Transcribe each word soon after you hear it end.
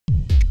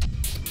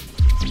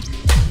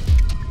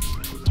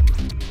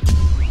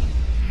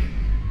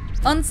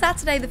On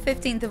Saturday the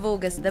 15th of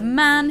August, the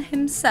man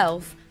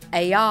himself,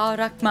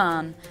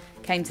 Rahman,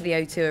 came to the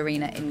O2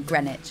 Arena in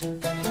Greenwich.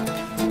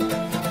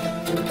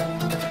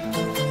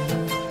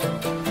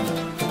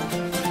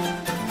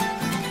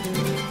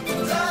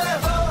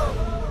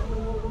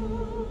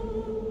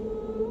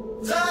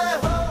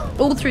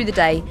 All through the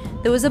day,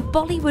 there was a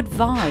Bollywood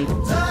vibe,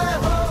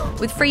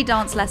 with free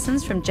dance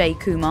lessons from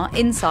Kumar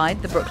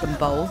inside the Brooklyn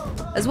Bowl,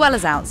 as well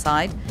as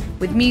outside,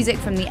 with music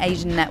from the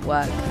Asian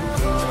network.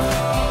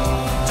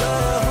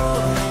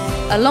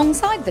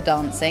 Alongside the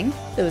dancing,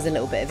 there was a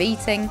little bit of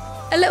eating,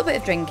 a little bit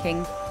of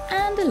drinking,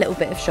 and a little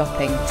bit of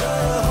shopping.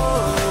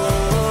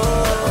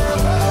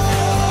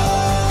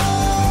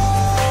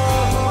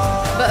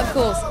 But of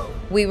course,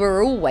 we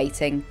were all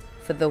waiting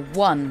for the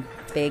one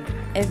big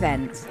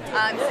event.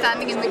 I'm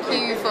standing in the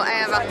queue for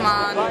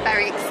Rahman,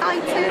 very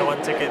excited. I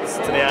won tickets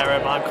to the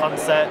Rahman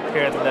concert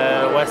here in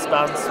the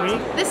Westbound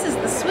suite. This is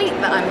the suite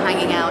that I'm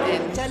hanging out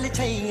in.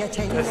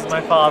 This is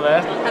my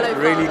father. Hello,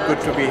 really father.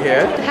 good to be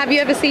here. Have you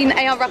ever seen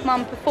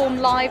Rahman perform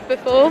live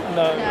before?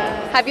 No.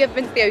 Have you ever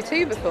been to the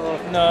O2 before?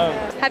 No.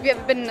 Have you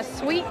ever been in a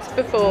suite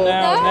before?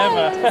 No,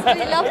 never. It's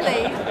really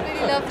lovely.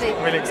 Really lovely.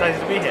 I'm really excited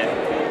to be here.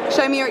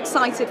 Show me your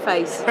excited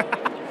face.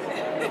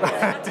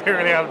 I do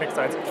really have an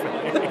excited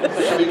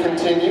face. Shall we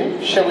continue?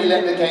 Shall we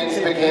let the games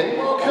begin?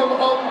 Welcome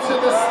onto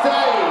the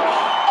stage,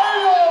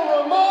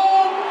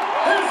 Rahman,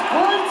 his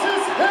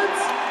greatest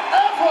hits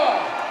ever!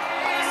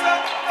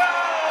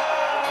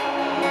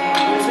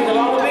 Can you sing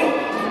along with me?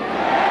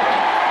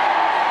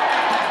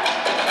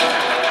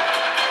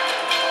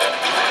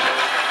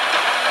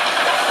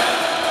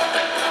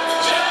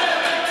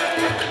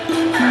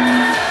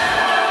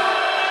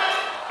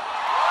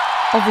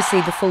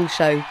 Obviously, the full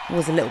show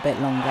was a little bit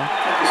longer.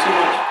 Thank you so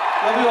much.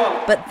 Love you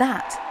all. But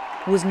that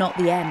was not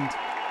the end.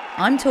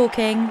 I'm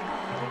talking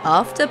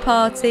after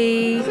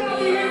party.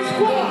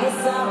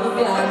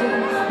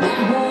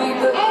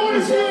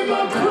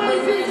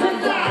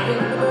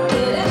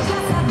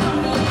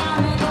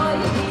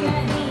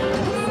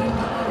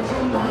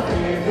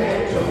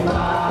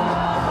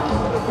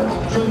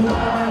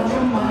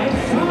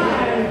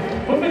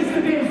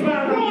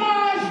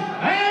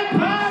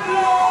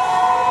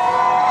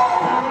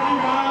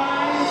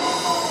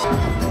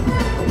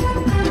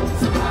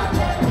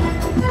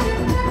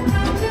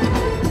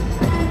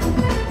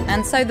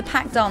 And so the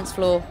packed dance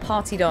floor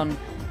partied on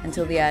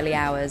until the early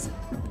hours.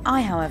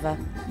 I, however,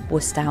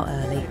 wussed out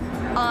early.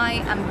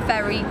 I am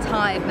very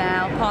tired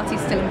now. Party's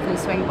still in full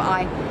swing, but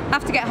I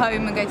have to get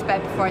home and go to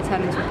bed before I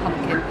turn into a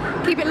pumpkin.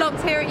 Keep it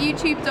locked here at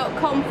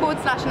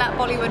youtube.com/Nat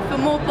Bollywood for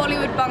more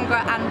Bollywood,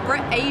 Bhangra and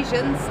Brit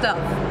Asian stuff.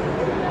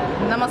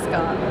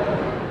 Namaskar.